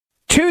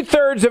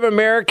2/3 of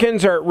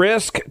Americans are at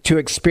risk to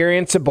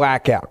experience a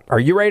blackout. Are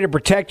you ready to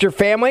protect your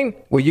family?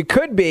 Well, you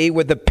could be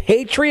with the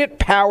Patriot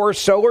Power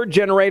Solar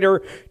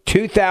Generator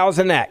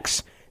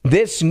 2000X.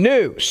 This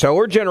new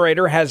solar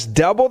generator has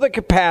double the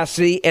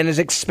capacity and is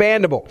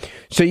expandable,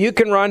 so you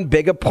can run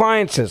big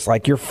appliances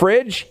like your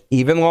fridge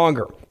even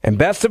longer. And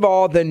best of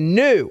all, the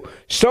new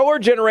solar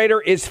generator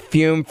is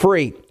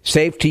fume-free,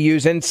 safe to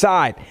use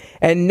inside,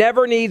 and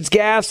never needs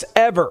gas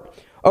ever.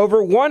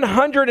 Over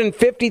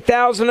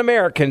 150,000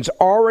 Americans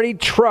already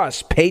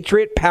trust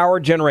Patriot Power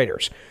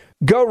Generators.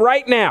 Go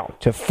right now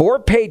to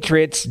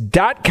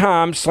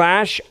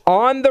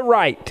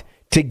 4patriots.com/ontherright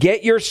to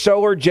get your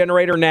solar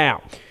generator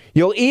now.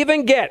 You'll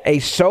even get a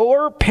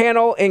solar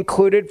panel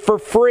included for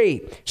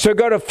free. So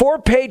go to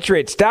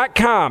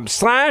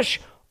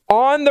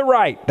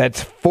 4patriots.com/ontherright.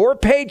 That's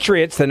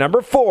 4patriots, the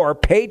number 4,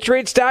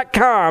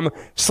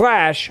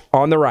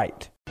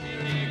 patriots.com/ontherright.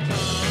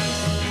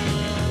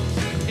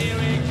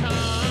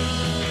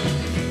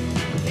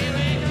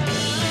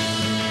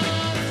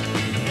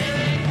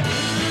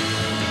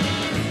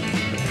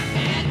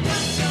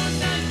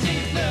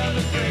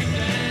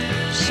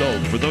 So,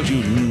 for those of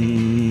you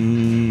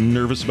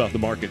nervous about the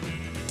market,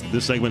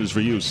 this segment is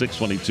for you.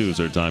 6:22 is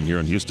our time here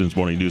on Houston's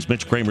Morning News.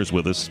 Mitch Kramer's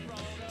with us,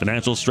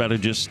 financial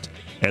strategist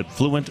at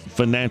Fluent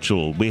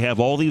Financial. We have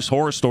all these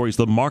horror stories.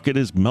 The market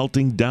is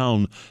melting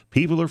down.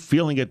 People are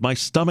feeling it. My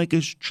stomach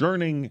is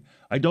churning.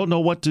 I don't know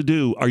what to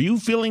do. Are you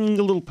feeling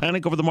a little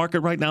panic over the market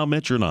right now,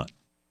 Mitch, or not?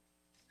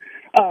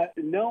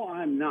 No,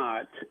 I'm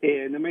not.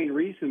 And the main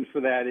reason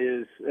for that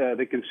is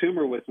the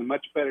consumer was in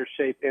much better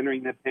shape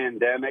entering the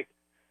pandemic.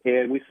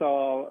 And we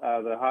saw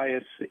the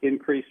highest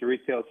increase in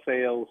retail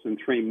sales in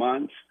 3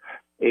 months,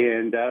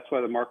 and that's why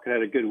the market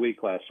had a good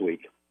week last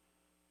week.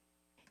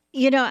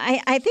 You know,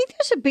 I think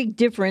there's a big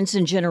difference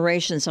in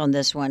generations on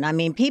this one. I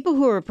mean, people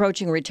who are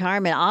approaching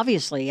retirement,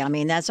 obviously, I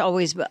mean, that's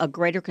always a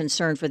greater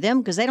concern for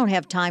them because they don't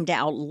have time to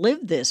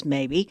outlive this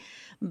maybe.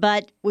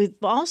 But with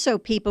also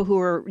people who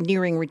are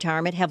nearing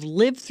retirement have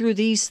lived through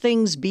these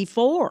things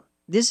before.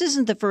 This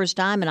isn't the first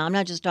time, and I'm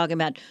not just talking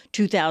about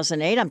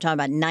 2008. I'm talking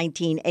about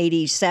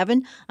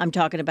 1987. I'm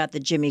talking about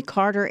the Jimmy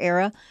Carter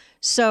era.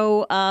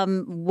 So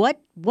what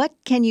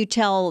can you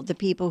tell the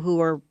people who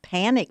are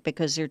panicked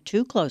because they're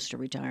too close to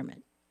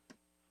retirement?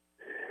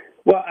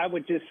 Well, I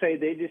would just say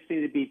they just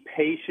need to be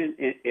patient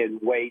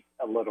and wait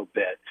a little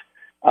bit.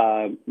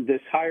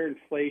 This higher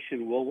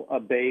inflation will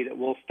abate. It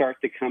will start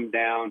to come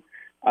down.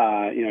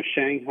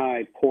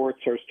 Shanghai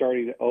ports are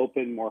starting to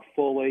open more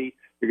fully.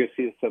 You're going to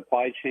see the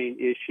supply chain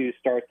issues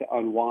start to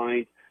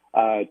unwind.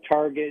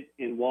 Target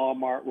and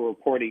Walmart were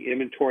reporting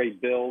inventory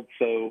build,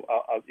 so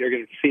you're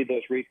going to see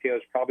those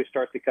retailers probably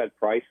start to cut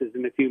prices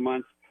in a few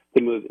months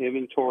to move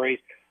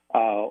inventory.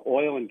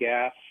 Oil and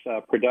gas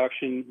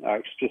production,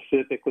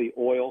 specifically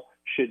oil,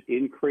 should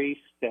increase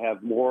to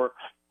have more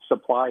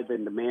supply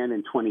than demand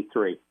in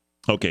 23.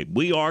 Okay,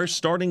 we are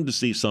starting to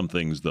see some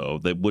things, though,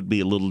 that would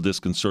be a little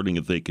disconcerting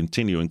if they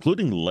continue,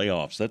 including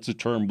layoffs. That's a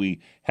term we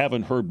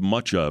haven't heard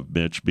much of,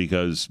 Mitch,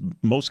 because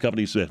most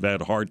companies have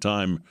had a hard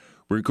time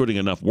recruiting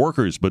enough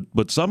workers,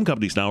 but some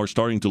companies now are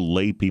starting to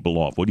lay people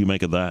off. What do you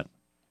make of that?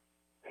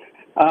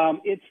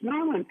 It's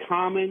not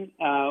uncommon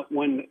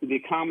when the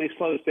economy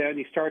slows down,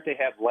 you start to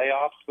have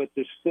layoffs, but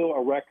there's still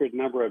a record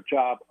number of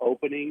job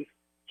openings.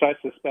 So I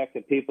suspect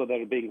that people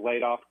that are being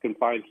laid off can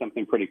find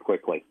something pretty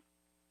quickly.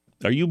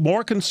 Are you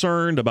more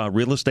concerned about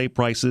real estate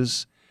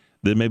prices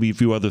than maybe a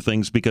few other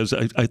things? Because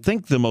I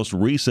think the most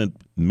recent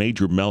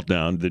major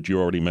meltdown that you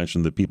already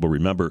mentioned that people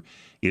remember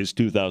is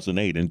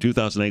 2008. And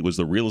 2008 was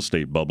the real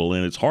estate bubble.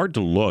 And it's hard to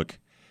look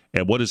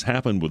at what has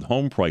happened with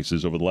home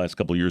prices over the last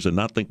couple of years and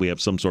not think we have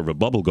some sort of a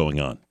bubble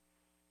going on.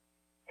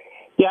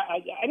 Yeah,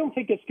 I don't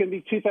think it's going to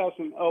be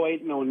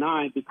 2008 and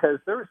 09 because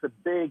there was a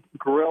big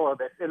gorilla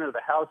that entered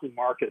the housing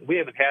market we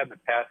haven't had in the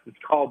past. It's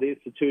called the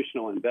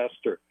institutional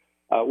investor.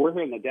 We're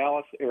here in the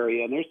Dallas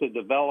area, and there's a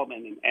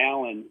development in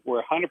Allen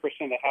where 100%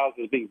 of the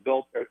houses being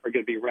built are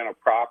going to be rental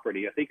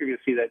property. I think you're going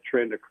to see that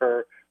trend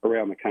occur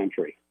around the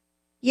country.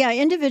 Yeah,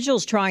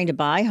 individuals trying to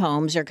buy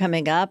homes are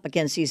coming up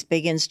against these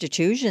big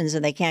institutions,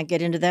 and they can't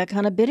get into that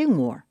kind of bidding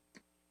war.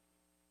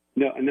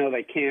 No,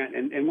 they can't.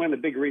 And one of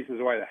the big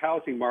reasons why the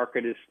housing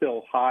market is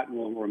still hot and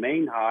will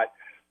remain hot,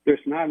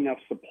 there's not enough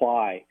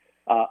supply.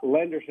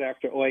 Lenders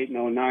after 2008 and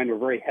 2009 were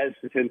very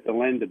hesitant to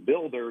lend to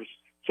builders,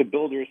 so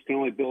builders can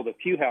only build a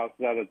few houses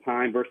at a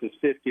time versus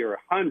 50 or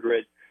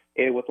 100.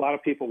 And with a lot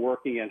of people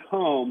working at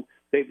home,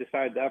 they've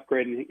decided to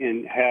upgrade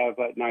and have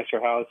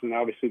nicer houses. And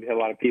obviously, we had a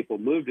lot of people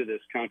move to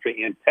this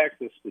country, and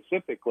Texas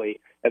specifically,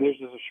 and there's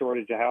just a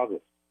shortage of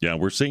houses. Yeah,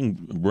 we're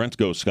seeing rents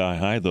go sky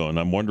high, though, and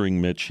I'm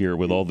wondering, Mitch, here,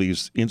 with all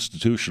these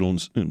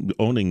institutions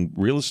owning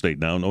real estate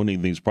now and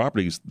owning these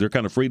properties, they're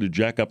kind of free to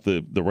jack up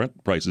the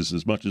rent prices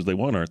as much as they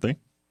want, aren't they?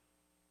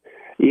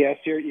 Yes,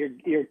 you're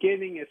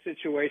getting a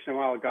situation of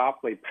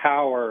oligopoly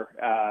power,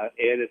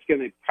 and it's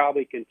going to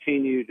probably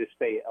continue to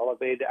stay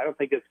elevated. I don't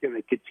think it's going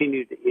to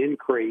continue to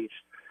increase.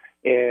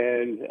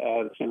 And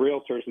some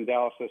realtors in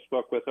Dallas I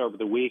spoke with over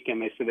the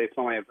weekend, they said they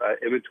only have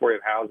inventory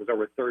of houses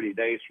over 30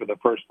 days for the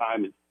first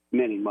time in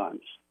many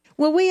months.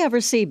 Will we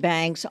ever see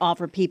banks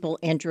offer people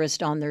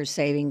interest on their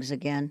savings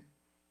again?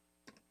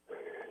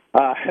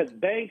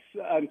 Banks,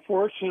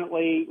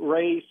 unfortunately,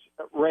 raise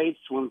rates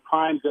when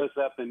prime goes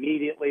up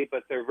immediately,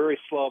 but they're very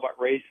slow about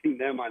raising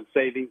them on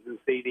savings and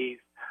CDs.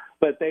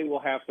 But they will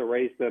have to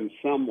raise them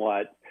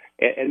somewhat.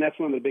 And that's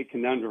one of the big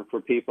conundrums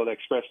for people,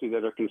 especially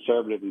that are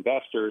conservative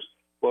investors.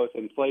 Well, with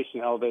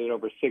inflation elevated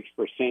over 6%,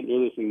 you're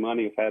losing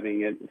money of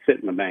having it sit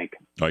in the bank.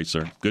 All right,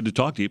 sir. Good to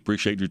talk to you.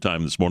 Appreciate your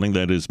time this morning.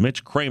 That is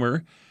Mitch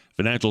Kramer,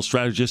 financial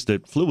strategist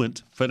at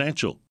Fluent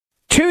Financial.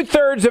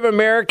 2/3 of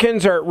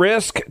Americans are at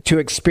risk to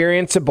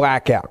experience a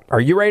blackout.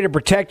 Are you ready to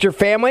protect your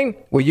family?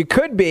 Well, you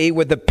could be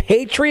with the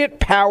Patriot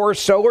Power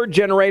Solar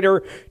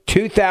Generator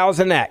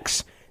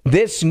 2000X.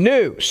 This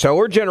new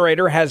solar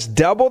generator has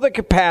double the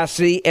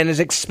capacity and is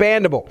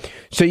expandable,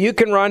 so you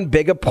can run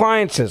big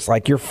appliances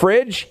like your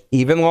fridge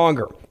even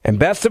longer. And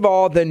best of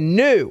all, the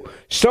new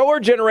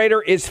solar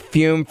generator is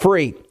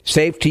fume-free,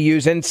 safe to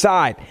use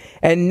inside,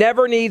 and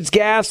never needs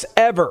gas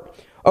ever.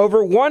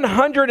 Over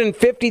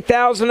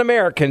 150,000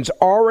 Americans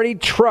already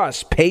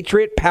trust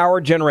Patriot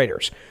Power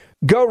Generators.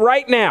 Go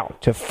right now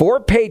to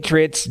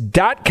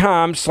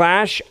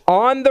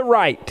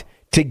 4patriots.com/ontherright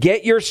to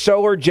get your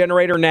solar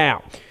generator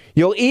now.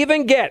 You'll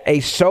even get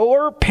a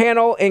solar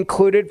panel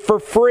included for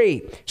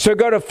free. So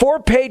go to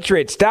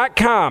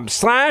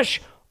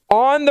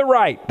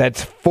 4patriots.com/ontherright.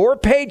 That's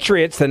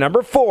 4patriots, the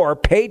number 4,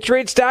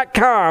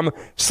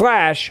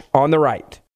 patriots.com/ontherright.